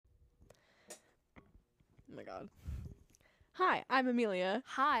Oh my god. Hi, I'm Amelia.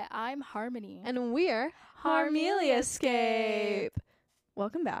 Hi, I'm Harmony. And we're Harmeliascape.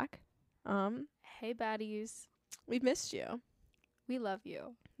 Welcome back. Hey, baddies. We've missed you. We love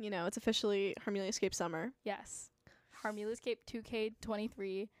you. You know, it's officially Harmeliascape summer. Yes. Harmeliascape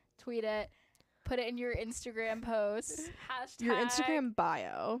 2K23. Tweet it. Put it in your Instagram posts. Hashtag. Your Instagram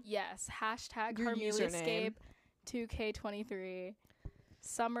bio. Yes. Hashtag Your Harmeliascape 2K23.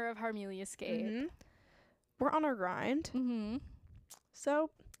 Summer of Harmeliascape. Mm-hmm. We're on our grind. Mm-hmm. So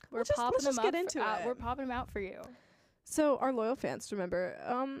We're let's just get into it. We're popping them out for you. So our loyal fans, remember,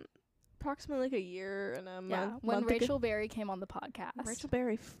 approximately like a year and a month. When Rachel Berry came on the podcast. Rachel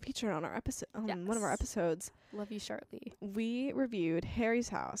Berry featured on our episode, one of our episodes. Love you, Charlie. We reviewed Harry's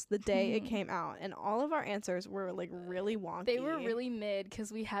House the day it came out, and all of our answers were like really wonky. They were really mid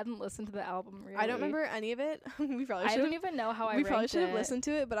because we hadn't listened to the album. Really, I don't remember any of it. We probably should. I don't even know how I. We probably should have it. listened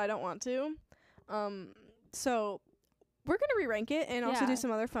to it, but I don't want to. So we're gonna re-rank it and also do some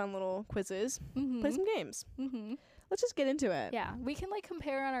other fun little quizzes, play some games. Let's just get into it. Yeah, we can like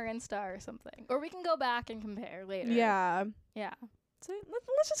compare on our Insta or something, or we can go back and compare later. Yeah. So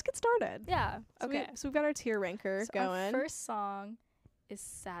let's just get started. Yeah. Okay. So we've got our tier ranker going. Our first song is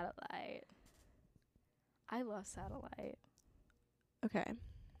Satellite. I love Satellite. Okay.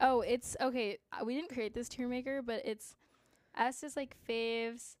 Oh, it's okay. We didn't create this tier maker, but it's S is like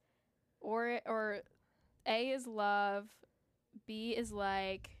faves, or A is love, B is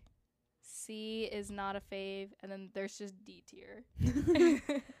like, C is not a fave, and then there's just D tier.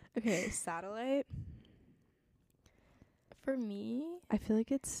 Okay, Satellite. For me, I feel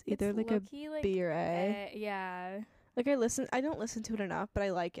like it's either like a B or A. Yeah. Like I don't listen to it enough, but I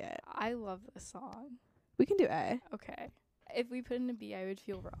like it. I love this song. We can do A. Okay. If we put in a B, I would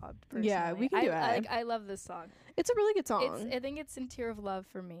feel robbed. Personally. Yeah, we can do A. I love this song. It's a really good song. I think it's in tier of love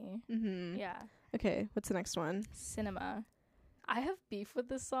for me. Yeah. Okay, what's the next one? Cinema. I have beef with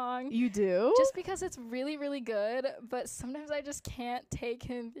this song. You do? Just because it's really, really good, but sometimes I just can't take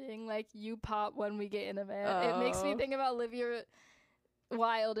him being like, you pop when we get intimate. It makes me think about Olivia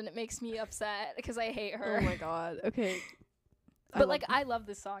Wilde, and it makes me upset because I hate her. Oh my god. Okay. But like, I love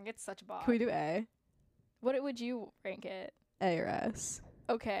this song. It's such a bop. Can we do A? What would you rank it? A or S.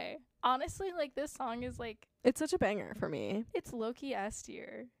 Okay. Honestly, like, this song is like... It's such a banger for me. It's low-key S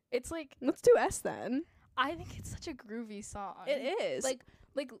tier. It's like... Let's do S then. I think it's such a groovy song. It is. Like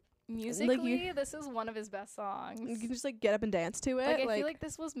musically, this is one of his best songs. You can just like get up and dance to it. Like I feel like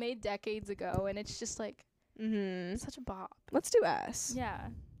this was made decades ago, and it's just like such a bop. Let's do S. Yeah.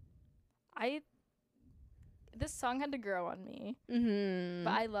 This song had to grow on me.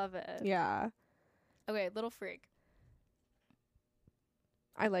 But I love it. Yeah. Okay, Little Freak.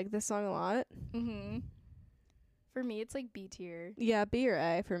 I like this song a lot. For me, it's like B tier. Yeah, B or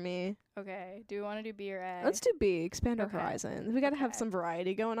A for me. Okay. Do we want to do B or A? Let's do B. Expand our horizons. We got to have some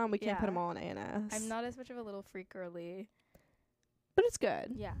variety going on. We can't put them all in A and S. I'm not as much of a Little Freak girly. But it's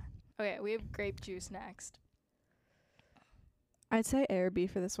good. Yeah. Okay, we have Grape Juice next. I'd say A or B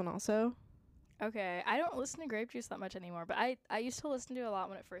for this one also. Okay. I don't listen to Grape Juice that much anymore, but I used to listen to it a lot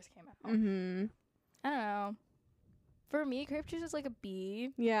when it first came out. I don't know. For me, Grape Juice is like a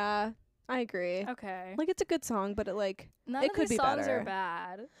B. Yeah. I agree. Okay. Like, it's a good song, but None it of could these be songs better. are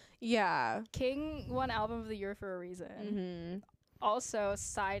bad. Yeah. King won Album of the Year for a reason. Also,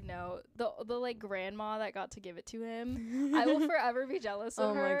 side note, the like grandma that got to give it to him, I will forever be jealous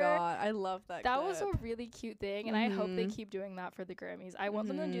of her. Oh my god, I love that. That was a really cute thing, and I hope they keep doing that for the Grammys. I want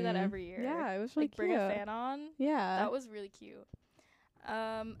them to do that every year. Yeah, it was really like cute. Bring a fan on. Yeah, that was really cute.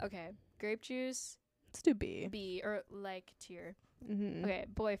 Okay, Grape Juice. Let's do B. B or like tier. Okay,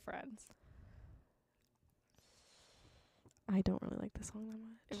 Boyfriends. I don't really like this song that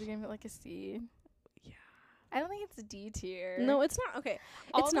much. If we gave it like a C. Yeah. I don't think it's D tier. No, it's not. Okay.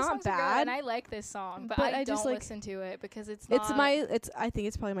 All it's the not songs are good, bad. and I like this song, but I don't listen to it because it's not. I think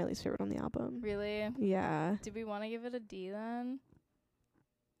it's probably my least favorite on the album. Really? Yeah. Do we want to give it a D then?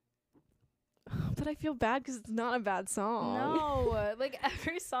 But I feel bad because it's not a bad song. No, like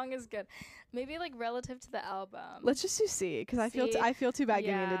every song is good. Maybe like relative to the album. Let's just do C because I feel too bad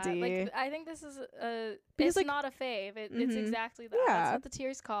giving it a D. Like I think this is because it's not a fave. It's exactly that. Yeah. That's what the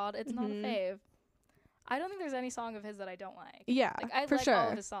tier's called. It's not a fave. I don't think there's any song of his that I don't like. Yeah, like I for like sure. all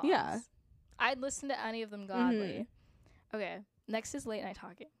of his songs. Yeah, I'd listen to any of them gladly. Okay, next is Late Night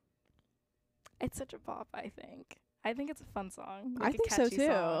Talking. It's such a pop. I think it's a fun song. Like I think so too.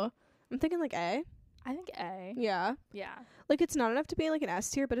 Song. I'm thinking like A. I think A. Yeah. Yeah. Like it's not enough to be like an S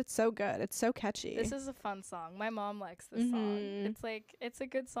tier, but it's so good. It's so catchy. This is a fun song. My mom likes this song. It's like it's a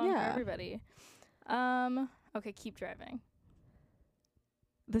good song for everybody. Okay, Keep Driving.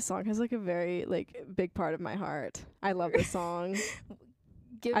 This song has like a very like big part of my heart. I love this song.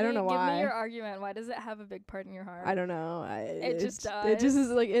 I don't know why. Give me your argument. Why does it have a big part in your heart? I don't know. It just does. It just is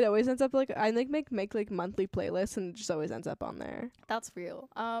like, it always ends up like, I like make like monthly playlists and it just always ends up on there. That's real.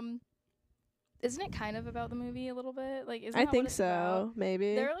 Isn't it kind of about the movie a little bit? Like, isn't I that think what it's so. about?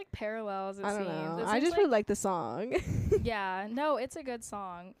 Maybe There are like parallels. It I don't seems. know. It I seems just really like the song. Yeah. No, it's a good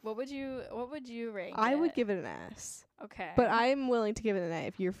song. What would you rank? I it? would give it an S. Okay. But I'm willing to give it an A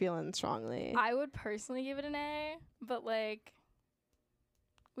if you're feeling strongly. I would personally give it an A, but like,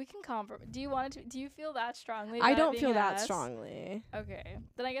 we can compromise. Do you feel that strongly about I it don't being feel an that S? strongly. Okay.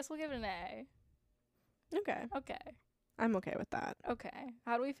 Then I guess we'll give it an A. Okay. Okay. I'm okay with that. Okay.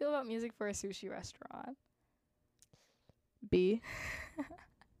 How do we feel about music for a sushi restaurant? B.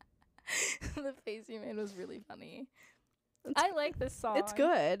 The face you made was really funny. I like this song. It's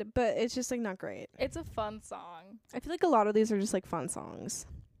good, but it's just like not great. It's a fun song. I feel like a lot of these are just like fun songs.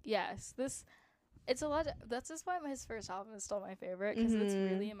 Yes. It's a lot. That's just why his first album is still my favorite, because it's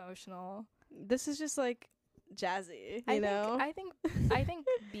really emotional. This is just like jazzy, I you know? I think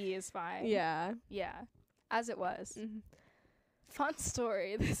B is fine. Yeah. Yeah. As it was. Mm-hmm. Fun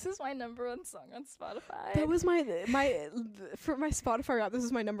story. This is my number 1 song on Spotify. That was for my Spotify rap. This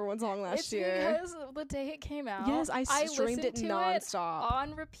was my number 1 song last year. Because the day it came out, Yes, I streamed it listened to nonstop. it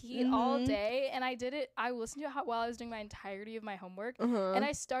on repeat all day, and I did it. I listened to it while I was doing my entirety of my homework, and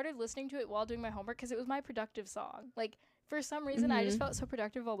I started listening to it while doing my homework because it was my productive song. Like, for some reason, I just felt so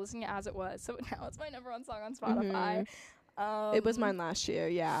productive while listening to it as it was. So now it's my number 1 song on Spotify. It was mine last year.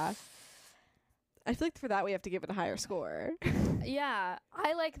 Yeah. I feel like for that we have to give it a higher score. Yeah,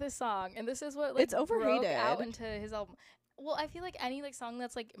 I like this song, and this is what like it's overhated. broke out into his album. Well, I feel like any like song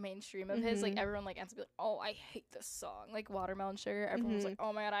that's like mainstream of his, like everyone like ends up like, oh, I hate this song. Like Watermelon Sugar, everyone was like,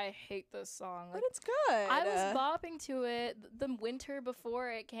 oh my god, I hate this song. Like, but it's good. I was bopping to it the winter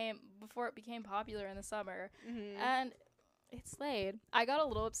before it became popular in the summer, and it slayed. I got a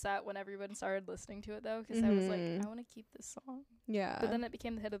little upset when everyone started listening to it though, because I was like, I want to keep this song. Yeah. But then it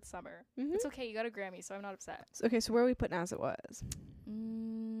became the hit of the summer. It's okay. You got a Grammy, so I'm not upset. Okay, so where are we putting As It Was?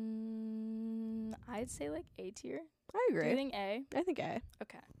 I'd say like A tier. I agree. Do you think A? I think A.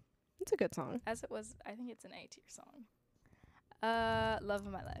 Okay. It's a good song. As It Was, I think it's an A tier song. Love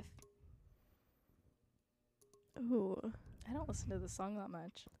of My Life. Ooh. I don't listen to the song that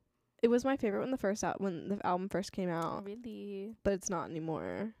much. It was my favorite when the album first came out. Really? But it's not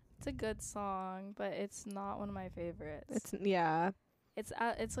anymore. It's a good song, but it's not one of my favorites.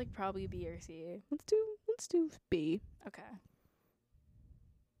 It's like probably B or C. Let's do B. Okay.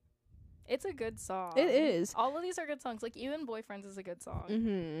 It's a good song. It is. All of these are good songs. Like even Boyfriends is a good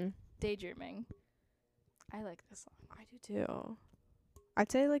song. Daydreaming. I like this song. I do too.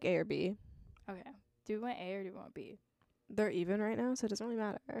 I'd say like A or B. Okay. Do we want A or do we want B? They're even right now, so it doesn't really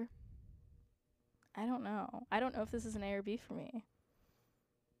matter. I don't know. I don't know if this is an A or B for me.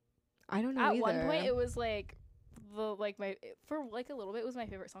 I don't know At either. one point, it was like for like a little bit, it was my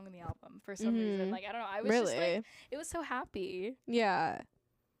favorite song on the album for some reason. Like I don't know. I was just like, it was so happy. Yeah.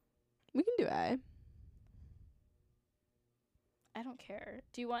 We can do A. I don't care.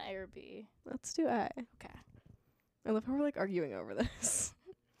 Do you want A or B? Let's do A. Okay. I love how we're like arguing over this.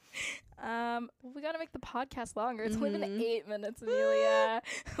 Well, we gotta make the podcast longer. It's only been 8 minutes, Amelia.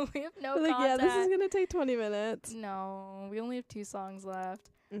 We have no content. Yeah, this is gonna take 20 minutes. No, we only have 2 songs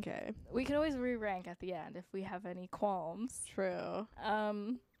left. Okay. We could always re-rank at the end if we have any qualms. True.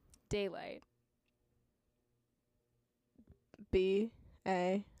 Daylight. B.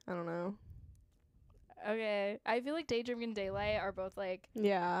 A. I don't know. Okay. I feel like Daydream and Daylight are both like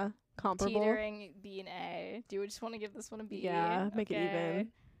comparable. Teetering B and A. Do we just want to give this one a B? Yeah, make it even.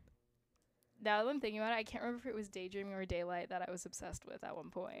 Now that I'm thinking about it, I can't remember if it was Daydreaming or Daylight that I was obsessed with at one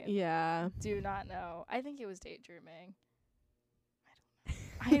point. Yeah. Do not know. I think it was Daydreaming.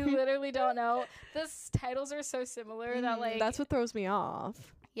 I don't know. I literally don't know. The titles are so similar that like... That's what throws me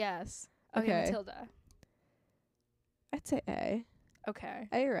off. Yes. Okay. Matilda. I'd say A. Okay.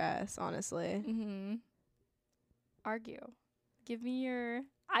 A or S, honestly. Argue. Give me your...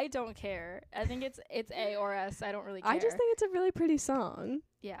 I don't care. I think it's A or S. I don't really care. I just think it's a really pretty song.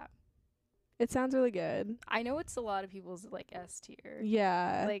 Yeah. It sounds really good. I know it's a lot of people's like S tier.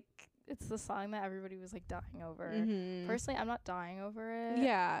 Yeah. Like it's the song that everybody was like dying over. Personally, I'm not dying over it.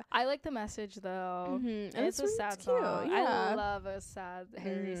 Yeah. I like the message though. And it's a sad song. Yeah. I love a sad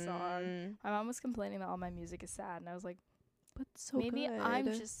Harry song. My mom was complaining that all my music is sad, and I was like, but so maybe good. I'm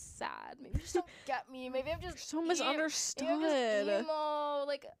just sad. Maybe you just don't get me. Maybe I'm just so misunderstood. I'm just emo.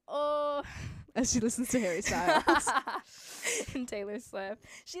 Like, oh. As she listens to Harry Styles and Taylor Swift.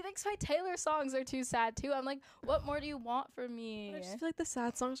 She thinks my Taylor songs are too sad too. I'm like, what more do you want from me? I just feel like the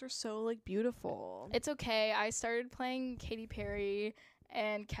sad songs are so like beautiful. It's okay. I started playing Katy Perry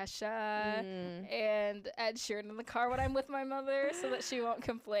and Kesha and Ed Sheeran in the car when I'm with my mother so that she won't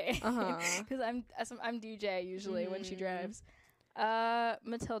complain. Because I'm DJ usually when she drives.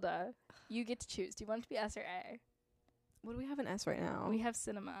 Matilda, you get to choose. Do you want it to be S or A? What do we have in S right now? We have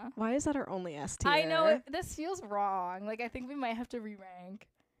Cinema. Why is that our only S tier? I know. This feels wrong. Like, I think we might have to re-rank.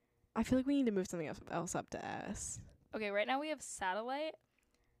 I feel like we need to move something else up to S. Okay, right now we have Satellite,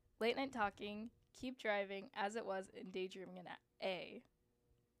 Late Night Talking, Keep Driving, As It Was, and Daydreaming in A.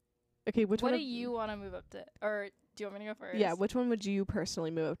 Okay, which one? What do you want to move up to? Or do you want me to go first? Yeah, which one would you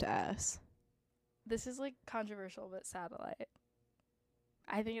personally move up to S? This is, like, controversial, but Satellite.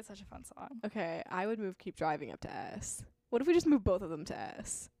 I think it's such a fun song. Okay, I would move Keep Driving up to S. What if we just move both of them to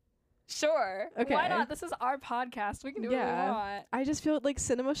S? Sure. Okay. Why not? This is our podcast. We can do what we want. I just feel like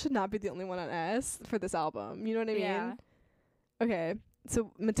Cinema should not be the only one on S for this album. You know what I mean? Yeah. Okay,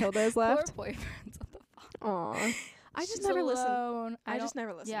 so Matilda is left. Poor boyfriends. What the fuck? Aw. I just She's never alone. listened. I just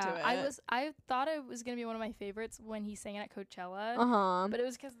never listened to it. I thought it was gonna be one of my favorites when he sang it at Coachella. But it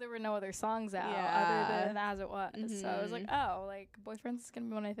was because there were no other songs out other than As It Was. So I was like, oh, like Boyfriends is gonna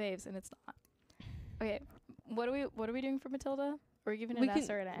be one of my faves, and it's not. Okay, what are we doing for Matilda? Are we giving it an S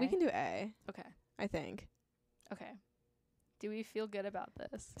or an A? We can do A. Okay. I think. Okay. Do we feel good about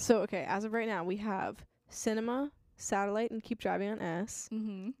this? So okay, as of right now, we have Cinema, Satellite, and Keep Driving on S.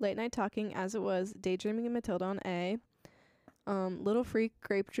 Late Night Talking, As It Was, Daydreaming, and Matilda on A. Little Freak,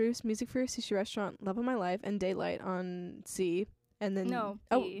 Grape Juice, Music for a Sushi Restaurant, Love of My Life, and Daylight on C. And then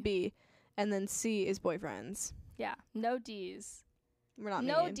B. And then C is Boyfriends. Yeah. No D's. We're not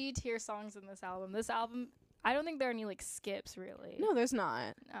no D tier songs in this album. This album, I don't think there are any like skips really. No, there's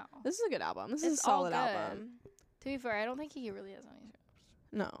not. No. This is a good album. This is a solid album. To be fair, I don't think he really has any skips.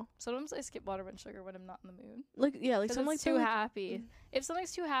 No. Sometimes I skip Watermelon Sugar when I'm not in the mood. Like yeah, like something like too happy. If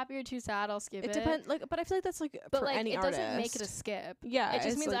something's too happy or too sad, I'll skip it. It depends. Like, but I feel like that's like but for like any it artist. doesn't make it a skip. Yeah, it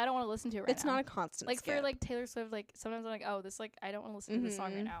just means I don't want to listen to it right It's now. not a constant. Like skip. for like Taylor Swift, like sometimes I'm like, oh, this like I don't want to listen to this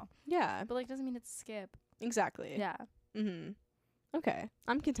song right now. Yeah, but like doesn't mean it's a skip. Exactly. Yeah. Okay,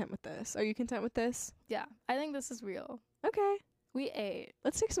 I'm content with this. Are you content with this? Yeah, I think this is real. Okay. We ate.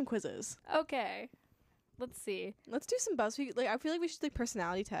 Let's take some quizzes. Okay. Let's see. Let's do some BuzzFeed. Like, I feel like we should do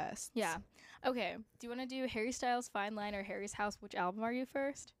personality tests. Yeah. Okay. Do you want to do Harry Styles' Fine Line or Harry's House? Which album are you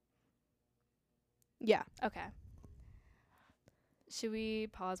first? Yeah. Okay. Should we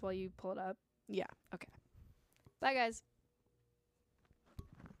pause while you pull it up? Yeah. Okay. Bye, guys.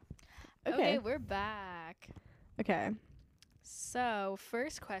 Okay, we're back. Okay. So,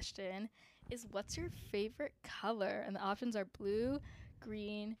 first question is, what's your favorite color? And the options are blue,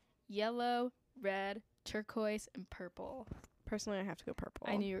 green, yellow, red, turquoise, and purple. Personally, I have to go purple.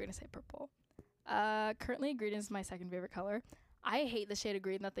 I knew you were going to say purple. Currently, green is my second favorite color. I hate the shade of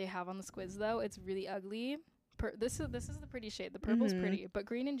green that they have on this quiz, though. It's really ugly. This is the pretty shade. The purple's pretty, but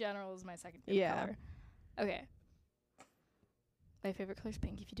green in general is my second favorite color. Okay. My favorite color is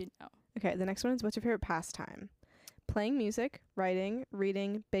pink, if you didn't know. Okay, the next one is, what's your favorite pastime? Playing music, writing,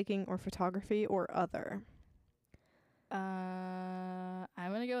 reading, baking, or photography, or other? I'm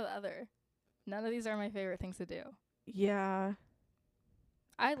going to go with other. None of these are my favorite things to do. Yeah.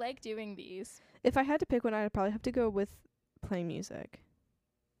 I like doing these. If I had to pick one, I'd probably have to go with playing music.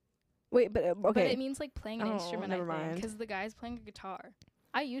 Wait, but okay. But it means like playing an instrument, I think, because the guy's playing a guitar.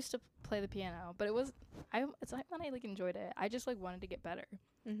 I used to play the piano, but it's not that I like enjoyed it. I just like wanted to get better.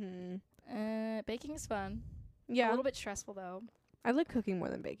 Baking is fun. Yeah. A little bit stressful though. I like cooking more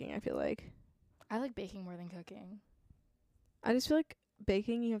than baking, I feel like. I like baking more than cooking. I just feel like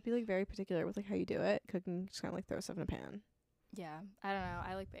baking, you have to be like very particular with like how you do it. Cooking, just kind of like throw stuff in a pan. Yeah, I don't know.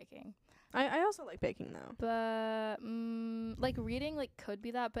 I like baking. I also like baking though. But like reading like could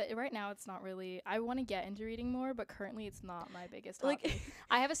be that, but right now it's not really. I want to get into reading more, but currently it's not my biggest hobby. Like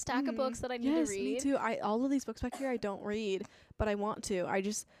I have a stack of books that I need to read. Me too. All of these books back here I don't read, but I want to. I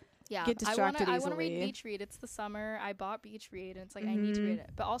just get distracted easily. I want to read Beach Read. It's the summer. I bought Beach Read, and it's like I need to read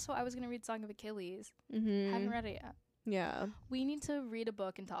it. But also I was gonna read Song of Achilles. Haven't read it yet. Yeah. We need to read a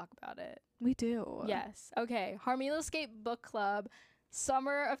book and talk about it. We do. Yes. Okay. Harmiloscape Book Club,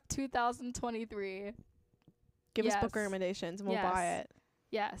 summer of 2023. Give us book recommendations and we'll buy it.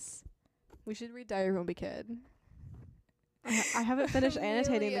 Yes. We should read Diary of a Wimpy Kid. I haven't finished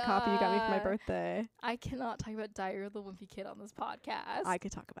annotating the copy you got me for my birthday. I cannot talk about Diary of the Wimpy Kid on this podcast. I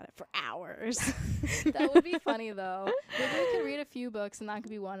could talk about it for hours. That would be funny, though. Maybe we could read a few books, and that could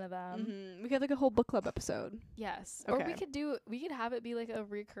be one of them. We could have like a whole book club episode. Yes. Okay. Or we could have it be like a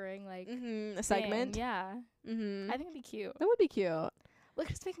recurring like a segment. Thing. Yeah. I think it'd be cute. That would be cute. Look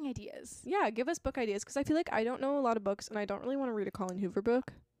at us making ideas. Yeah, give us book ideas because I feel like I don't know a lot of books and I don't really want to read a Colleen Hoover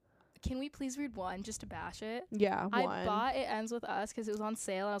book. Can we please read one just to bash it? Yeah, one. I bought It Ends With Us because it was on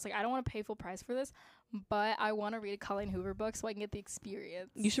sale, and I was like, I don't want to pay full price for this, but I want to read a Colleen Hoover book so I can get the experience.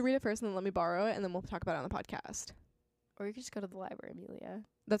 You should read it first and then let me borrow it, and then we'll talk about it on the podcast. Or you could just go to the library, Amelia.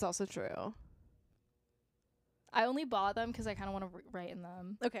 That's also true. I only bought them because I kind of want to write in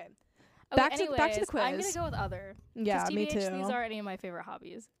them. Okay. Back to the quiz. I'm going to go with other. Yeah, me too. These aren't any of my favorite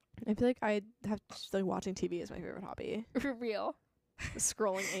hobbies. I feel like I have like watching TV is my favorite hobby. For real.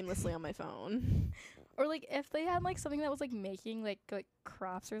 Scrolling aimlessly on my phone. Or like if they had like something that was like making like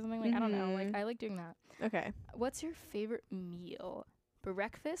crafts or something, like I don't know, like I like doing that. Okay. What's your favorite meal?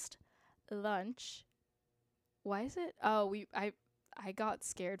 Breakfast, lunch. Why is it? Oh, I got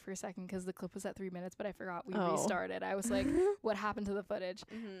scared for a second because the clip was at 3 minutes, but I forgot we restarted. I was like, what happened to the footage?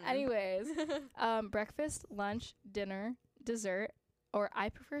 Anyways, breakfast, lunch, dinner, dessert, or I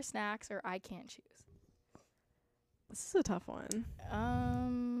prefer snacks, or I can't choose. This is a tough one.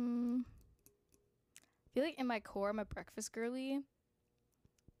 I feel like in my core, I'm a breakfast girly,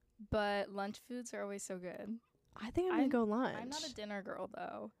 but lunch foods are always so good. I think I'm gonna go lunch. I'm not a dinner girl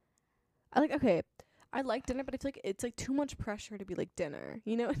though. I like dinner, but I feel like it's like too much pressure to be like dinner.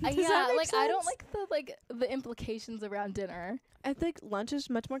 You know? Yeah, like sense? I don't like the implications around dinner. I think lunch is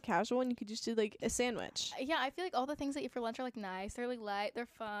much more casual, and you could just do like a sandwich. Yeah, I feel like all the things I eat for lunch are like nice. They're like light. They're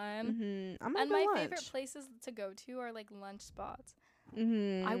fun. I'm and my favorite places to go to are like lunch spots.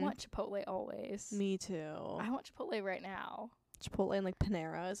 I want Chipotle always. Me too. I want Chipotle right now. Chipotle and like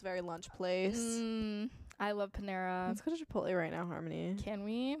Panera is a very lunch place. I love Panera. Let's go to Chipotle right now, Harmony. Can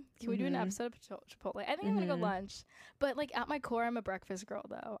we? Can we do an episode of Chipotle? I think I'm gonna go lunch. But like at my core, I'm a breakfast girl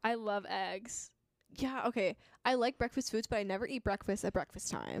though. I love eggs. Yeah, okay. I like breakfast foods, but I never eat breakfast at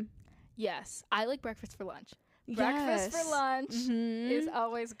breakfast time. Yes, I like breakfast for lunch. Breakfast for lunch is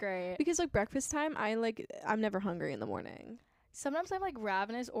always great. Because like breakfast time, I'm never hungry in the morning. Sometimes I'm like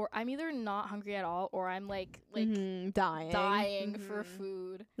ravenous, or I'm either not hungry at all, or I'm like dying for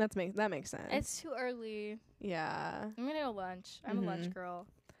food. That makes sense. It's too early. Yeah. I'm gonna go lunch. I'm a lunch girl.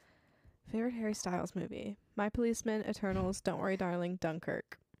 Favorite Harry Styles movie? My Policeman, Eternals, Don't Worry Darling,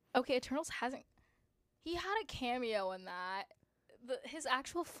 Dunkirk. Okay, Eternals hasn't. He had a cameo in that. His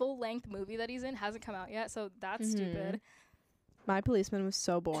actual full-length movie that he's in hasn't come out yet, so that's stupid. My Policeman was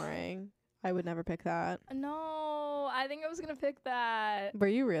so boring. I would never pick that. No, I think I was going to pick that. Were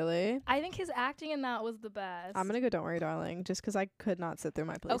you really? I think his acting in that was the best. I'm going to go Don't Worry Darling, just because I could not sit through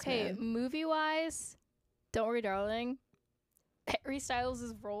My Policeman. Okay, movie-wise, Don't Worry Darling. Harry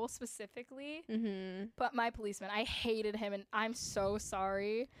Styles' role specifically, but My Policeman. I hated him, and I'm so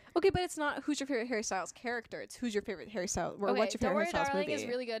sorry. Okay, but it's not who's your favorite Harry Styles character. It's who's your favorite Harry Styles, or what's your favorite Harry Styles movie. Don't Worry Darling is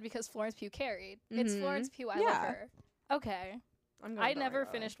really good because Florence Pugh carried. It's Florence Pugh. I love her. Okay. I never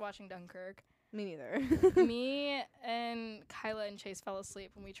finished watching Dunkirk. Me neither. Me and Kyla and Chase fell asleep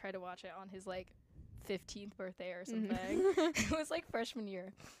when we tried to watch it on his, 15th birthday or something. It was, freshman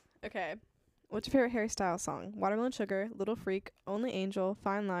year. Okay. What's your favorite Harry Styles song? Watermelon Sugar, Little Freak, Only Angel,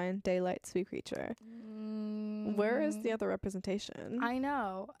 Fine Line, Daylight, Sweet Creature. Where is the other representation? I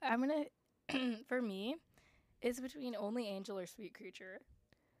know. I'm going to... For me, it's between Only Angel or Sweet Creature.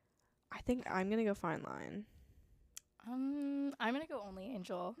 I think I'm going to go Fine Line. I'm going to go Only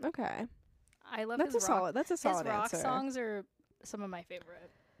Angel. Okay. I love That's his rock. That's a solid his rock answer. Songs are some of my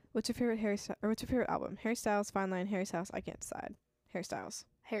favorite. What's your favorite what's your favorite album? Harry Styles, Fine Line, Harry Styles. I can't decide. Harry Styles.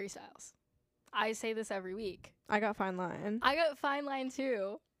 Harry Styles. I say this every week. I got Fine Line. I got Fine Line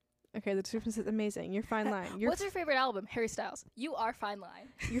too. Okay, the difference is amazing. You're Fine Line. What's your favorite album? Harry Styles. You are Fine Line.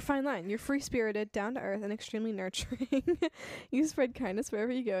 You're Fine Line. You're free-spirited, down-to-earth, and extremely nurturing. You spread kindness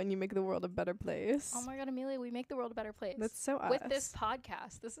wherever you go, and you make the world a better place. Oh my God, Amelia, we make the world a better place. That's so us. With this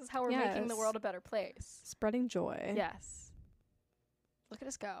podcast, this is how we're making the world a better place. Spreading joy. Yes. Look at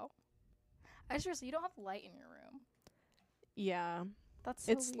us go. Seriously, you don't have light in your room. Yeah. That's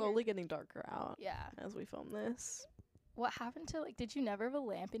so It's weird. Slowly getting darker out. Yeah. As we film this. What happened to, did you never have a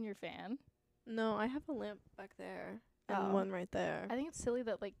lamp in your fan? No, I have a lamp back there. And one right there. I think it's silly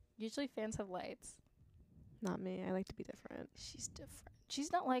that, usually fans have lights. Not me. I like to be different. She's different.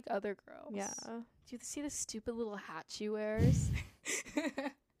 She's not like other girls. Yeah. Do you see the stupid little hat she wears?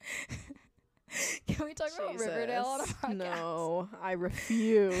 Can we talk about Riverdale on a podcast? No, I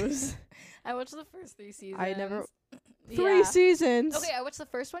refuse. I watched the first 3 seasons. I never... 3 seasons. Okay, I watched the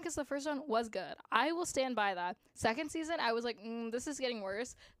first one because the first one was good. I will stand by that. Second season, I was like, this is getting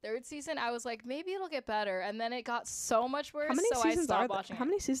worse. Third season, I was like, maybe it'll get better. And then it got so much worse, so I stopped watching How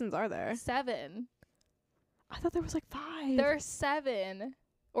many seasons are there? 7. I thought there was like 5. There are 7.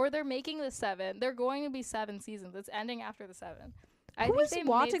 Or they're making the 7. They're going to be 7 seasons. It's ending after the 7. Who is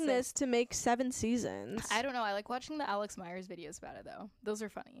watching this to make 7 seasons? I don't know. I like watching the Alex Myers videos about it, though. Those are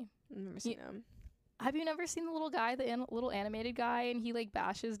funny. I've never seen them. Have you never seen the little guy, the little animated guy, and he like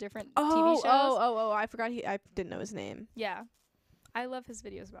bashes different TV shows? I forgot I didn't know his name. Yeah. I love his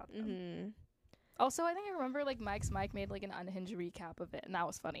videos about them. Mm-hmm. Also, I think I remember like Mike made like an unhinged recap of it, and that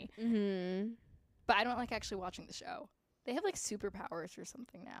was funny. Mm-hmm. But I don't like actually watching the show. They have like superpowers or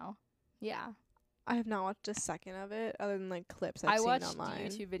something now. Yeah. I have not watched a second of it other than like clips I've seen online. I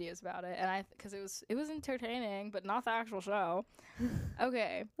watched YouTube videos about it, and because it was entertaining, but not the actual show.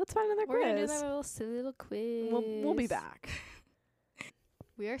 Okay, let's find another quiz. We're gonna do that little silly little quiz. We'll be back.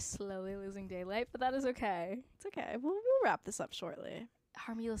 We are slowly losing daylight, but that is okay. It's okay. We'll wrap this up shortly.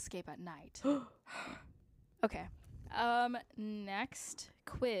 Harmony will escape at night. Okay. Next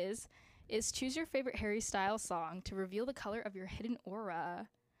quiz is choose your favorite Harry Styles song to reveal the color of your hidden aura.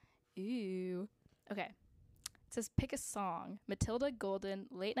 Ooh. Okay. It says pick a song. Matilda, Golden,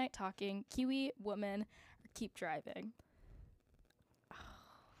 Late Night Talking, Kiwi, Woman, or Keep Driving.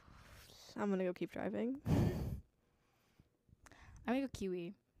 I'm gonna go Keep Driving. I'm gonna go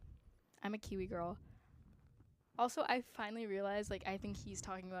Kiwi. I'm a Kiwi girl. Also, I finally realized, like, I think he's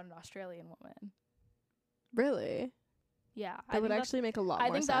talking about an Australian woman. Really? Yeah. That would actually make a lot more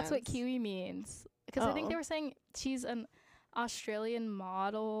sense. I think that's what Kiwi means. Because I think they were saying she's an Australian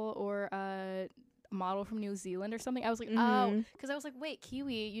model or a model from New Zealand or something. I was like, oh. Because I was like, wait,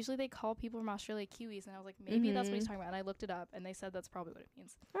 Kiwi. Usually they call people from Australia Kiwis. And I was like, maybe that's what he's talking about. And I looked it up, and they said that's probably what it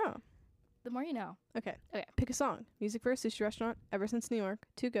means. Oh. The more you know. Okay. Pick a song. Music for a Sushi Restaurant, Ever Since New York,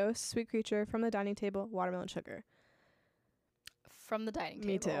 Two Ghosts, Sweet Creature, From the Dining Table, Watermelon Sugar. From the Dining Table.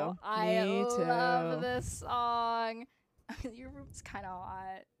 Me too. I love this song. Your room's kind of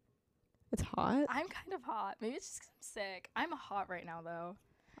hot. It's hot? I'm kind of hot. Maybe it's just 'cause I'm sick. I'm hot right now, though.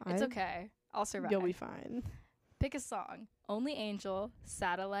 It's okay. I'll survive. You'll be fine. Pick a song. Only Angel,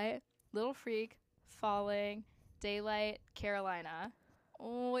 Satellite, Little Freak, Falling, Daylight, Carolina.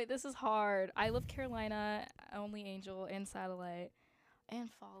 Oh, wait, this is hard. I love Carolina, Only Angel, and Satellite,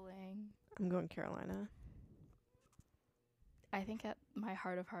 and Falling. I'm going Carolina. I think at my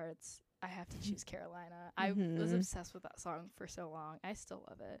heart of hearts, I have to choose Carolina. I was obsessed with that song for so long. I still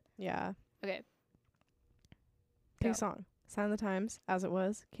love it. Yeah. Okay. Pick a song. Sign of the Times, As It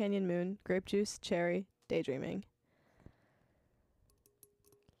Was, Canyon Moon, Grape Juice, Cherry, Daydreaming.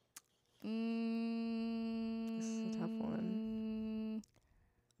 This is a tough one.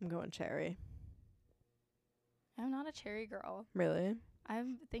 I'm going Cherry. I'm not a Cherry girl. Really?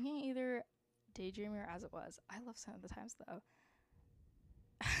 I'm thinking either Daydreaming or As It Was. I love Sign of the Times, though.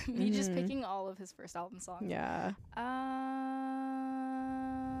 Me just picking all of his first album songs. Yeah.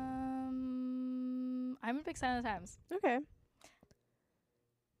 I'm a big Sign of the Times. Okay.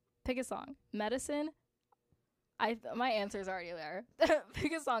 Pick a song. Medicine. My answer's already there.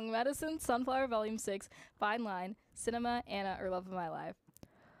 Pick a song. Medicine, Sunflower Volume 6, Fine Line, Cinema, Anna, or Love of My Life.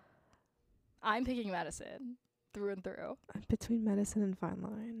 I'm picking Medicine through and through. I'm between Medicine and Fine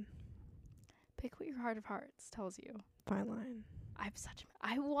Line. Pick what your heart of hearts tells you. Fine Line. I've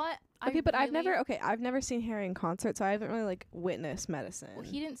never seen Harry in concert, so I haven't really witnessed Medicine. Well,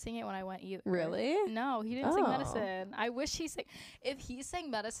 he didn't sing it when I went either. Really? No, he didn't sing Medicine. I wish he sang. If he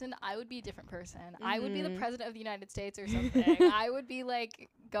sang Medicine, I would be a different person. I would be the president of the United States or something. I would be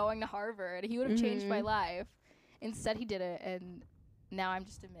going to Harvard. He would have changed my life. Instead, he did it, and now I'm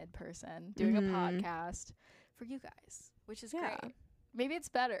just a mid person doing a podcast for you guys, which is great. Maybe it's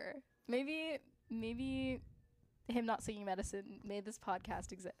better. Maybe him not singing Medicine made this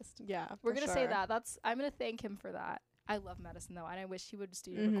podcast exist. Yeah, we're gonna say that. I'm gonna thank him for that. I love Medicine though, and I wish he would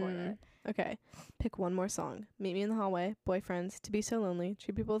studio record it. Okay, pick one more song. Meet Me in the Hallway, Boyfriends, To Be So Lonely,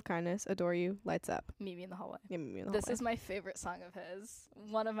 Treat People with Kindness, Adore You, Lights Up. Meet Me in the Hallway. Yeah, Meet Me in the Hallway. This is my favorite song of his.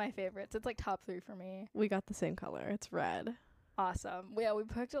 One of my favorites. It's top 3 for me. We got the same color. It's red. Awesome. Yeah, we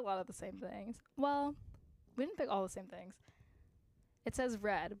picked a lot of the same things. Well, we didn't pick all the same things. It says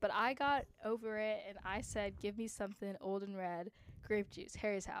red, but I got over it and I said, give me something old and red. Grape Juice,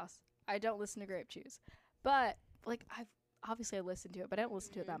 Harry's House. I don't listen to Grape Juice. But, I listened to it, but I don't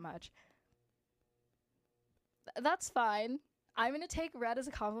listen to it that much. That's fine. I'm going to take red as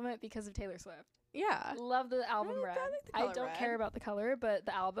a compliment because of Taylor Swift. Yeah. Love the album Red. I don't care about the color, but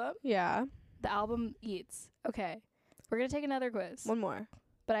the album. Yeah. The album eats. Okay. We're going to take another quiz. One more.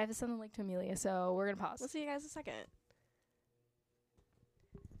 But I have to send the link to Amelia, so we're going to pause. We'll see you guys in a second.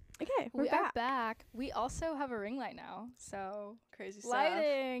 Okay, we are back. We also have a ring light now, so crazy stuff.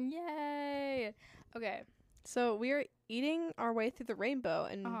 Lighting, yay! Okay, so we are eating our way through the rainbow,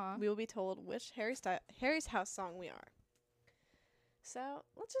 and we will be told which Harry's house song we are. So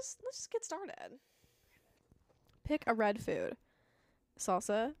let's just get started. Pick a red food: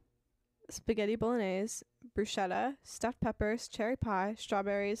 salsa, spaghetti bolognese, bruschetta, stuffed peppers, cherry pie,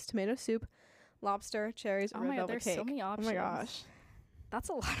 strawberries, tomato soup, lobster, cherries, or red velvet there's cake. so many options. Oh my gosh, that's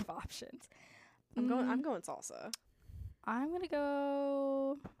a lot of options. I'm going salsa. I'm gonna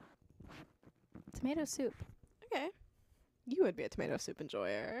go tomato soup. Okay, you would be a tomato soup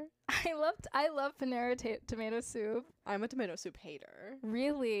enjoyer. I love Panera tomato soup. I'm a tomato soup hater.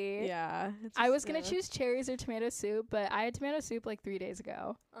 Really? Yeah. I was gonna choose cherries or tomato soup, but I had tomato soup like 3 days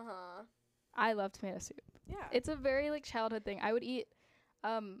ago. I love tomato soup. Yeah. It's a very like childhood thing. I would eat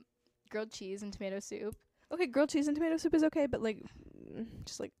grilled cheese and tomato soup. Okay, grilled cheese and tomato soup is okay, but like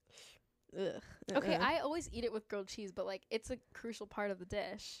just like ugh. Okay, I always eat it with grilled cheese, but like it's a crucial part of the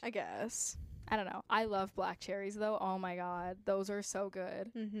dish. I guess. I don't know. I love black cherries though. Oh my god, those are so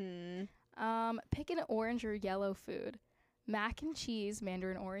good. Pick an orange or yellow food: mac and cheese,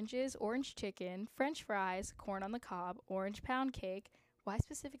 mandarin oranges, orange chicken, French fries, corn on the cob, orange pound cake. Why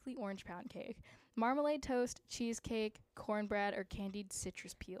specifically orange pound cake? Marmalade toast, cheesecake, cornbread, or candied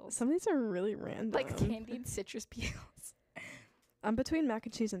citrus peels. Some of these are really random. Like candied citrus peels. I'm between mac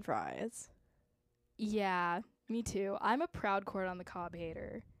and cheese and fries. Yeah, me too. I'm a proud corn on the cob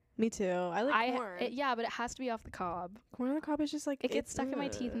hater. Me too. I like corn. Yeah, but it has to be off the cob. Corn on the cob is just like... It gets stuck in my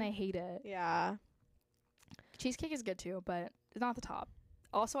teeth and I hate it. Yeah. Cheesecake is good too, but it's not the top.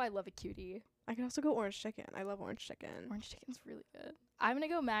 Also, I love a cutie. I can also go orange chicken. I love orange chicken. Orange chicken's really good. I'm gonna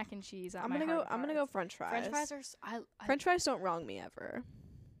go mac and cheese. I'm gonna go French fries. French fries are French fries don't wrong me ever.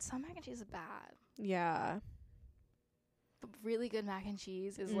 Some mac and cheese is bad. Yeah. But really good mac and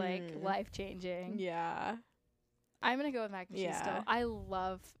cheese is like life changing. Yeah. I'm gonna go with mac and cheese still. I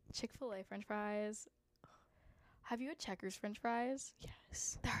love Chick-fil-A French fries. Have you had Checkers French fries?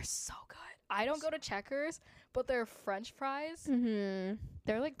 Yes. They're so good. I don't go to Checkers, but their French fries,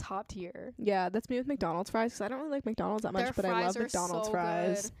 they're like top tier. Yeah, that's me with McDonald's fries, because I don't really like McDonald's that much, but I love McDonald's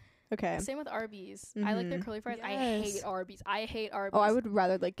fries. Good. Okay. Same with Arby's. I like their curly fries. Yes. I hate Arby's. Oh, I would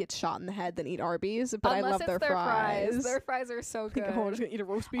rather like get shot in the head than eat Arby's, but unless I love their fries. Their fries are so good. I think I'm just gonna eat a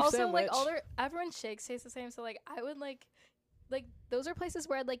roast beef also, sandwich. Also, like everyone's shakes taste the same, so like I would like those are places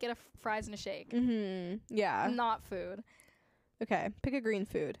where I'd like get a fries and a shake. Yeah. Not food. Okay, pick a green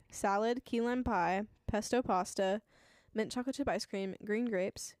food: salad, key lime pie, pesto pasta, mint chocolate chip ice cream, green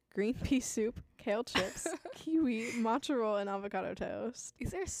grapes, green pea soup, kale chips, kiwi, matcha roll, and avocado toast.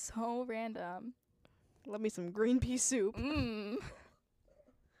 These are so random. Love me some green pea soup.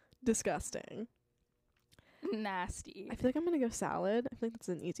 Disgusting. Nasty. I feel like I'm gonna go salad. I feel like that's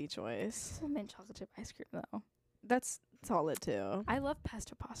an easy choice. So mint chocolate chip ice cream though. That's solid too. I love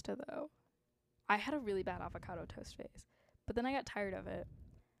pesto pasta though. I had a really bad avocado toast phase, but then I got tired of it.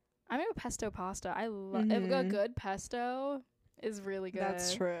 I'm gonna go pesto pasta. I love a good pesto is really good.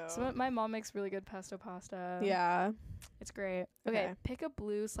 That's true. So my mom makes really good pesto pasta. Yeah. It's great. Okay. Pick a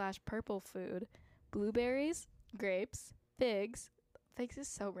blue/purple food: blueberries, grapes, figs. Figs is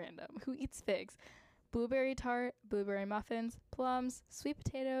so random. Who eats figs? Blueberry tart, blueberry muffins, plums, sweet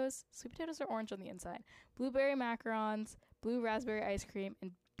potatoes. Sweet potatoes are orange on the inside. Blueberry macarons, blue raspberry ice cream,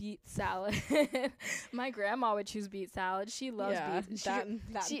 and beet salad. My grandma would choose beet salad. She loves beets. That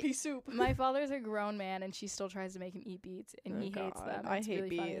pea soup. My father's a grown man, and she still tries to make him eat beets, and he hates them. I hate really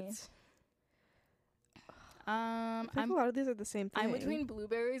beets. I think a lot of these are the same thing. I'm between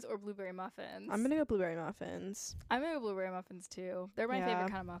blueberries or blueberry muffins. I'm gonna go blueberry muffins. I'm gonna go blueberry muffins too. They're my favorite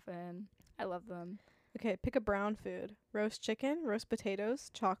kind of muffin. I love them. Okay, pick a brown food: roast chicken, roast potatoes,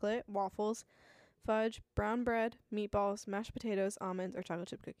 chocolate, waffles, fudge, brown bread, meatballs, mashed potatoes, almonds, or chocolate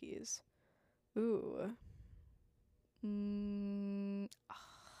chip cookies. Ooh.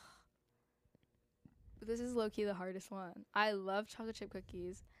 This is low-key the hardest one. I love chocolate chip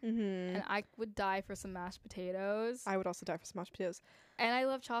cookies. And I would die for some mashed potatoes. I would also die for some mashed potatoes. And I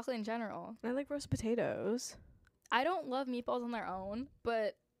love chocolate in general. And I like roast potatoes. I don't love meatballs on their own,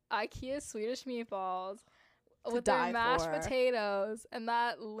 but IKEA Swedish meatballs with their mashed potatoes and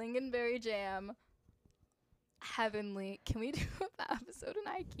that lingonberry jam. Heavenly. Can we do an episode in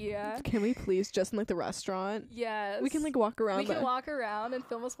IKEA? Can we please, just in like the restaurant? Yes. We can like walk around. We can walk around and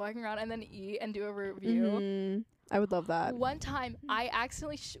film us walking around and then eat and do a review. I would love that. One time I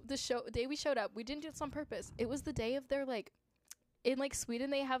accidentally the day we showed up, we didn't do this on purpose. It was the day of their like in like Sweden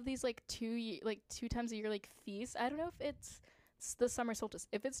they have these like two times a year like feasts. I don't know if it's the summer solstice.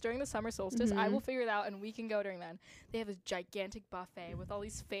 If it's during the summer solstice, I will figure it out and we can go during then. They have a gigantic buffet with all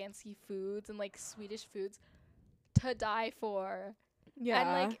these fancy foods and like Swedish foods to die for. Yeah.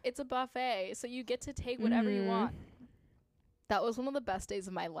 And like it's a buffet, so you get to take whatever you want. That was one of the best days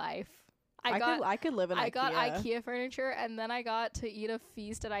of my life. I could live in IKEA. I got IKEA furniture and then I got to eat a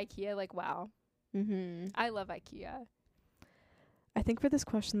feast at IKEA. Like, wow. I love IKEA. I think for this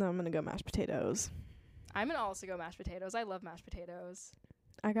question though, I'm gonna go mashed potatoes. I'm gonna also go mashed potatoes. I love mashed potatoes.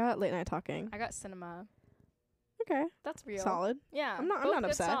 I got late night talking. I got cinema. Okay. That's real. Solid. Yeah. I'm not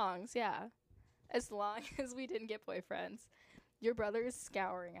upset. Songs, yeah. As long as we didn't get boyfriends. Your brother is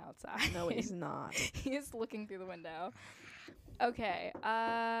scouring outside. No, he's not. He is looking through the window. Okay.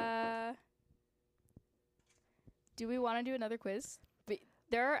 Do we want to do another quiz?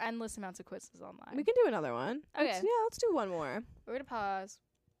 There are endless amounts of quizzes online. We can do another one. Okay. Let's do one more. We're going to pause.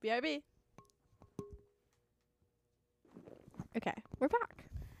 BRB. Okay, we're back.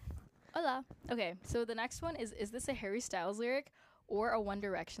 Hola. Okay, so the next one is this a Harry Styles lyric or a One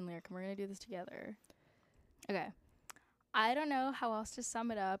Direction lyric? And we're going to do this together. Okay. I don't know how else to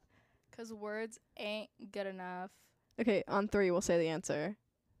sum it up because words ain't good enough. Okay, on 3, we'll say the answer.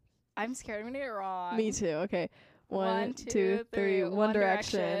 I'm scared I'm going to get it wrong. Me too. Okay. 1, 2, 3. One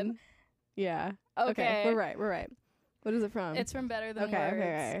Direction. Yeah. Okay. We're right. What is it from? It's from Better Than Words.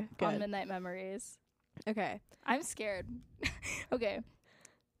 Okay. Good. On Midnight Memories. Okay. I'm scared. Okay. At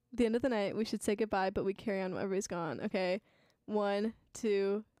the end of the night, we should say goodbye, but we carry on when everybody's gone. Okay. 1,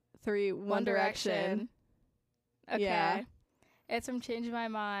 2, 3. One Direction. Okay. Yeah. It's from Changing My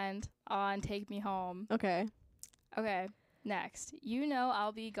Mind on Take Me Home. Okay. Okay. Next. You know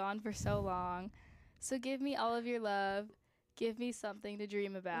I'll be gone for so long. So give me all of your love. Give me something to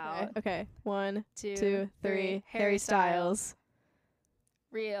dream about. Okay. 1, 2, 3. Harry Styles.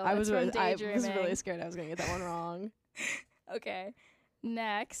 Real. I was really scared I was going to get that one wrong. Okay.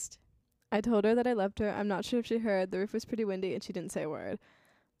 Next. I told her that I loved her. I'm not sure if she heard. The roof was pretty windy and she didn't say a word.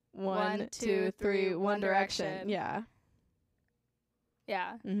 1, 2, 3. One Direction. Yeah.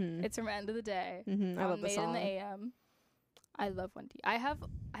 Yeah. It's from End of the Day. I love the song. Made in the AM. I love 1D. I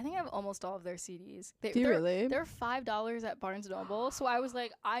think I have almost all of their CDs. Do you really? They're $5 at Barnes & Noble, so I was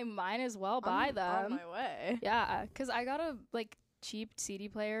like, I might as well buy them. On my way. Yeah, because I got a cheap CD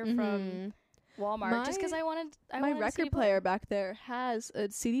player from Walmart just because I wanted my record player back there has a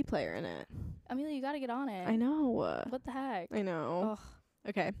CD player in it. Amelia, you got to get on it. I know. What the heck? I know. Ugh.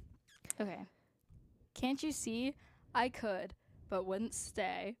 Okay. Can't you see? I could, but wouldn't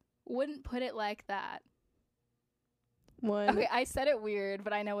stay. Wouldn't put it like that. 1. Okay, I said it weird,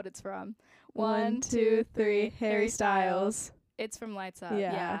 but I know what it's from. 1, 2, 3. Harry Styles. It's from Lights Up.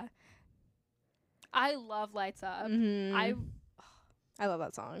 Yeah. I love Lights Up. I love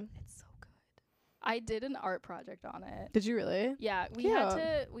that song. It's so good. I did an art project on it. Did you really? Yeah, we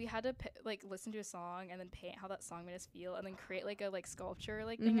had to listen to a song and then paint how that song made us feel and then create a sculpture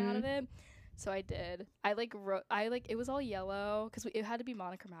thing out of it. So I did. I wrote. It was all yellow because it had to be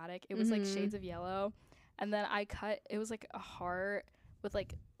monochromatic. It was shades of yellow. And then I cut, it was a heart with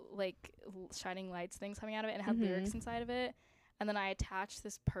shining lights things coming out of it, and it had lyrics inside of it. And then I attached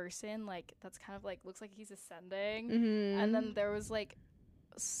this person that's kind of looks like he's ascending. And then there was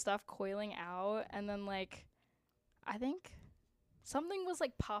stuff coiling out, and then I think something was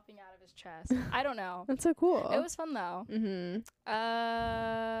popping out of his chest. I don't know. That's so cool. It was fun though.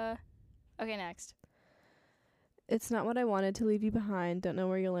 Okay, next. It's not what I wanted to leave you behind. Don't know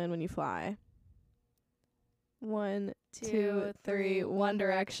where you'll land when you fly. 1, 2, 3. One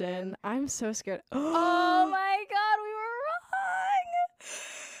Direction. I'm so scared. Oh my god, we were wrong.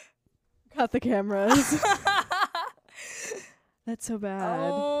 Cut the cameras. That's so bad.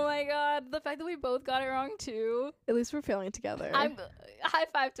 Oh my god, the fact that we both got it wrong too. At least we're failing together. High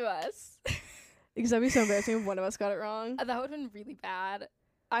five to us. Because that'd be so embarrassing if one of us got it wrong. That would have been really bad.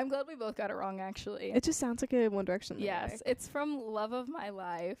 I'm glad we both got it wrong, actually. It just sounds like a One Direction lyric. Yes, it's from Love of My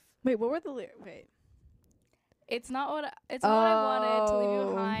Life. Wait, what were the lyrics? Wait. It's not what I wanted to leave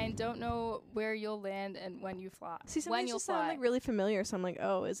you behind. Don't know where you'll land and when you fly. See, some just sound really familiar. So I'm like,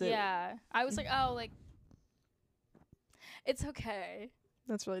 oh, is it? Yeah, I was it's okay.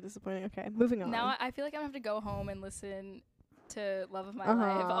 That's really disappointing. Okay, moving on. Now I feel like I'm gonna have to go home and listen to Love of My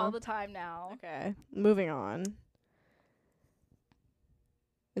Life all the time now. Okay, moving on.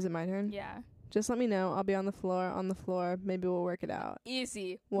 Is it my turn? Yeah. Just let me know. I'll be on the floor. Maybe we'll work it out.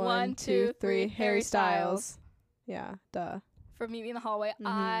 Easy. 1, 2, 3. Harry Styles. Yeah, duh. For Meet Me in the Hallway.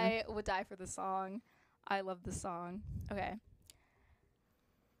 I would die for this song. I love this song. Okay.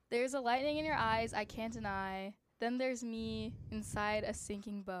 There's a lightning in your eyes I can't deny. Then there's me inside a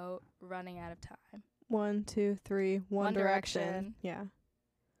sinking boat running out of time. 1, 2, 3. One Direction. Yeah.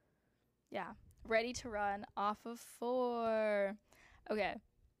 Yeah. Ready to Run off of 4. Okay.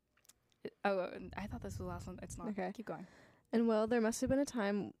 I thought this was the last one. It's not. Okay. Keep going. And well, there must have been a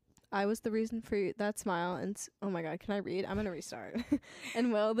time I was the reason for that smile. And oh my God, can I read? I'm going to restart.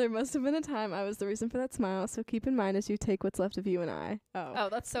 And well, there must have been a time I was the reason for that smile. So keep in mind as you take what's left of you and I. Oh,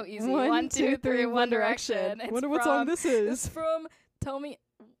 that's so easy. 1, 2, 3. One Direction. Wonder what song this is. It's from Tell Me.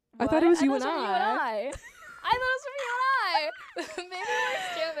 I thought it was You and I thought it was from You and I. Maybe we're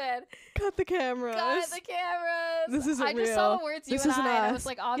stupid. Cut the cameras. Cut the cameras. This isn't real. I just saw the words You this and isn't I, us. and I was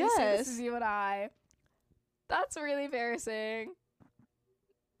like, obviously yes. this is You and I. That's really embarrassing.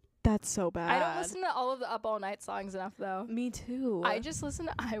 That's so bad. I don't listen to all of the Up All Night songs enough, though. Me too. I just listen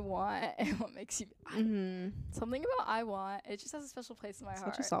to I Want and What Makes You... Something about I Want, it just has a special place in my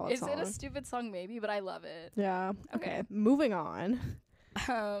heart. Such a solid song. Is it a stupid song? Maybe, but I love it. Yeah. Okay. Moving on.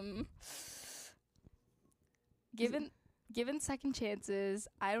 Given second chances,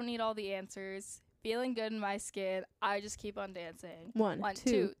 I don't need all the answers. Feeling good in my skin, I just keep on dancing. 1,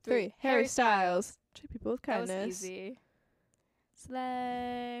 2, 3. Harry Styles. Treat people with kindness. That was easy.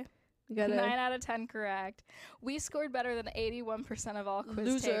 Slay. You got 9 out of 10 correct. We scored better than 81% of all quiz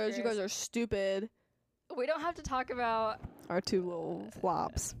losers. takers. You guys are stupid. We don't have to talk about our 2 little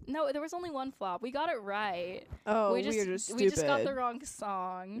flops. No, there was only 1 flop. We got it right. Oh, we are just stupid. We just got the wrong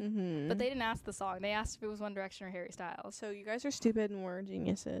song. But they didn't ask the song. They asked if it was One Direction or Harry Styles. So you guys are stupid and we're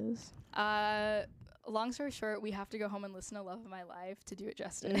geniuses. Long story short, we have to go home and listen to Love of My Life to do it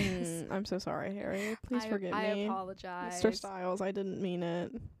justice. I'm so sorry, Harry. Please forgive me. I apologize. Mr. Styles, I didn't mean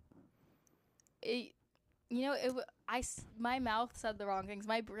it. My mouth said the wrong things.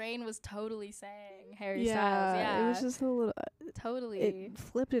 My brain was totally saying Harry Styles. Yeah, it was just a little. Totally. It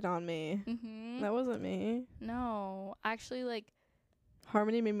flipped it on me. That wasn't me. No, actually, like.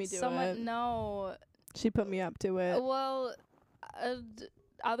 Harmony made me do it. No. She put me up to it. Well,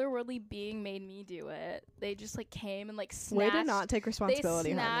 otherworldly being made me do it. They just like came and like snatched. Way to not take responsibility.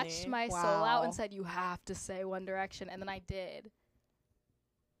 They snatched Harmony. my soul out and said, "You have to say One Direction," and then I did.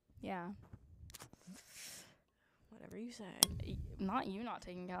 Yeah. Whatever you say. Not you not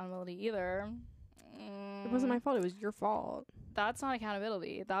taking accountability either. It wasn't my fault. It was your fault. That's not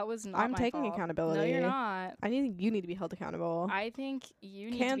accountability. That was not I'm my taking fault. accountability. No, you're not. I think you need to be held accountable. I think you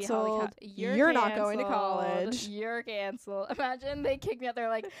need canceled. to be held accountable. You're not going to college. You're canceled. Imagine they kick me out there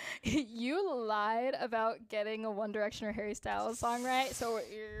like, you lied about getting a One Direction or Harry Styles song right, so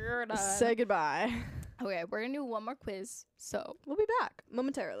you're done. Say goodbye. Okay, we're going to do one more quiz, so. We'll be back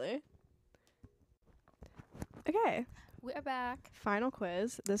momentarily. Okay. We're back. Final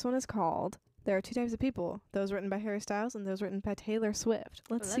quiz. This one is called There Are Two Types of People. Those written by Harry Styles and those written by Taylor Swift.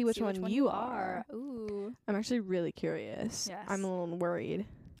 Let's see which one you are. Ooh. I'm actually really curious. Yes. I'm a little worried.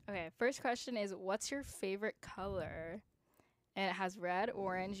 Okay, first question is, what's your favorite color? And it has red,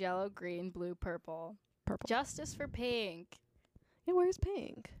 orange, yellow, green, blue, purple. Purple. Justice for pink. Yeah, where's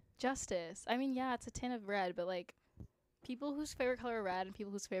pink? Justice. I mean, yeah, it's a tin of red, but like people whose favorite color are red and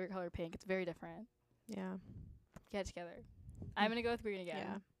people whose favorite color are pink, it's very different. Yeah. Get it together. I'm going to go with green again.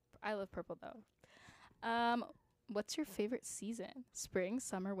 Yeah. I love purple though. What's your favorite season? Spring,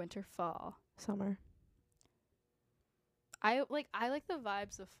 summer, winter, fall? Summer. I like the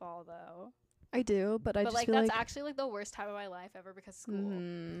vibes of fall though. I do, but I just like feel that's like actually like the worst time of my life ever because of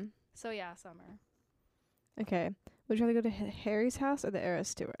school. So yeah, summer. Okay. Would you rather go to Harry's house or the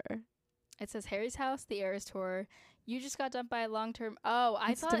Eras tour? It says Harry's house, the Eras tour. You just got dumped by a long-term. Oh,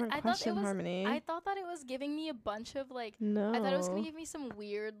 I thought it was Harmony. I thought that it was giving me a bunch of like. No. I thought it was gonna give me some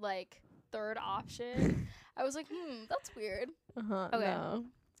weird like third option. I was like, that's weird. Okay. No.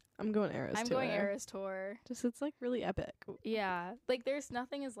 I'm going Eras tour. I'm going Eras tour. Just it's like really epic. Yeah, like there's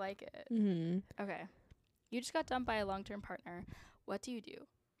nothing is like it. Okay. You just got dumped by a long-term partner. What do?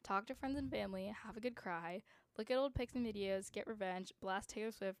 Talk to friends and family, have a good cry, look at old pics and videos, get revenge, blast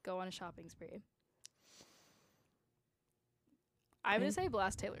Taylor Swift, go on a shopping spree. I'm going to say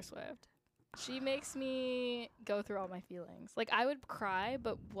blast Taylor Swift. She makes me go through all my feelings. Like, I would cry,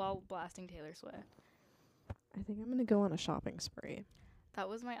 but while blasting Taylor Swift. I think I'm going to go on a shopping spree. That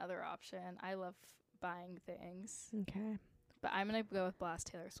was my other option. I love buying things. Okay. But I'm going to go with blast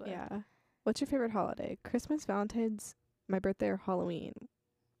Taylor Swift. Yeah. What's your favorite holiday? Christmas, Valentine's, my birthday, or Halloween?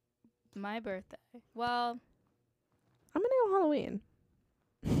 My birthday. Well, I'm going to go Halloween.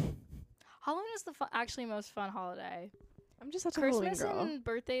 Halloween is the actually most fun holiday. I'm just such a Halloween girl. Christmas and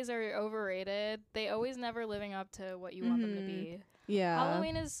birthdays are overrated. They always never living up to what you want them to be. Yeah.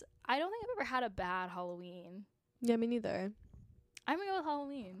 Halloween is... I don't think I've ever had a bad Halloween. Yeah, me neither. I'm going to go with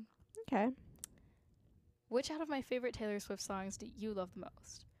Halloween. Okay. Which out of my favorite Taylor Swift songs do you love the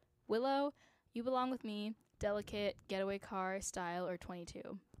most? Willow, You Belong With Me, Delicate, Getaway Car, Style, or 22?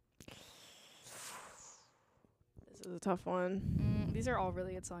 This is a tough one. These are all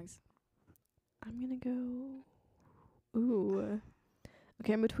really good songs. I'm gonna go. Ooh.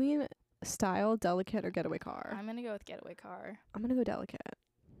 Okay, I'm between Style, Delicate, or Getaway Car. I'm gonna go with Getaway Car. I'm gonna go Delicate.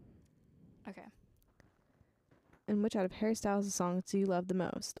 Okay. And which out of Harry Styles' songs do you love the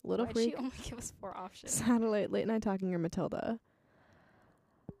most? Little Why'd Freak, she only give us 4 options? Satellite, Late Night Talking, or Matilda?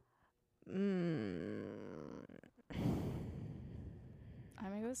 I'm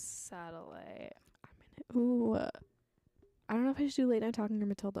gonna go Satellite. Ooh. I don't know if I should do Late Night Talking or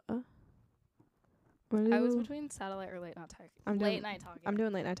Matilda. I was between Satellite or Late Night Talking. Late Night Talking. I'm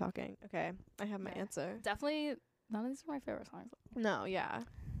doing Late Night Talking. Okay. I have my answer. Definitely none of these are my favorite songs. No, yeah.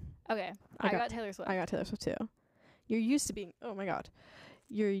 Okay. I got Taylor Swift. I got Taylor Swift too. You're used to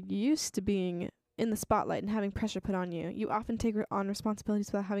being in the spotlight and having pressure put on you. You often take on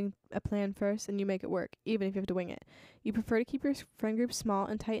responsibilities without having a plan first, and you make it work, even if you have to wing it. You prefer to keep your friend group small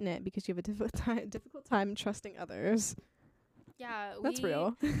and tight-knit because you have a difficult time trusting others. Yeah, that's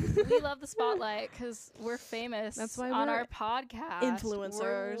real. We love the spotlight because we're famous. That's why on we're our podcast. Influencers.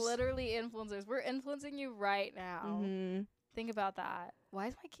 We're literally influencers. We're influencing you right now. Mm-hmm. Think about that. Why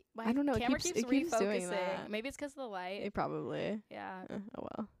is my I don't know. camera It keeps keeps refocusing? doing that. Maybe it's because of the light. It probably. Yeah. Oh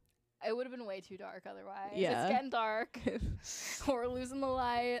well. It would have been way too dark otherwise. Yeah. It's getting dark. We're losing the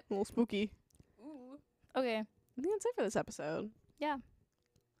light. A little spooky. Ooh. Okay. I think that's it for this episode. Yeah.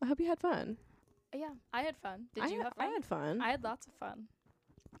 I hope you had fun. Yeah. I had fun. Did you have fun? I had fun. I had lots of fun.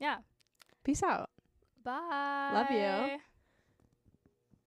 Yeah. Peace out. Bye. Love you.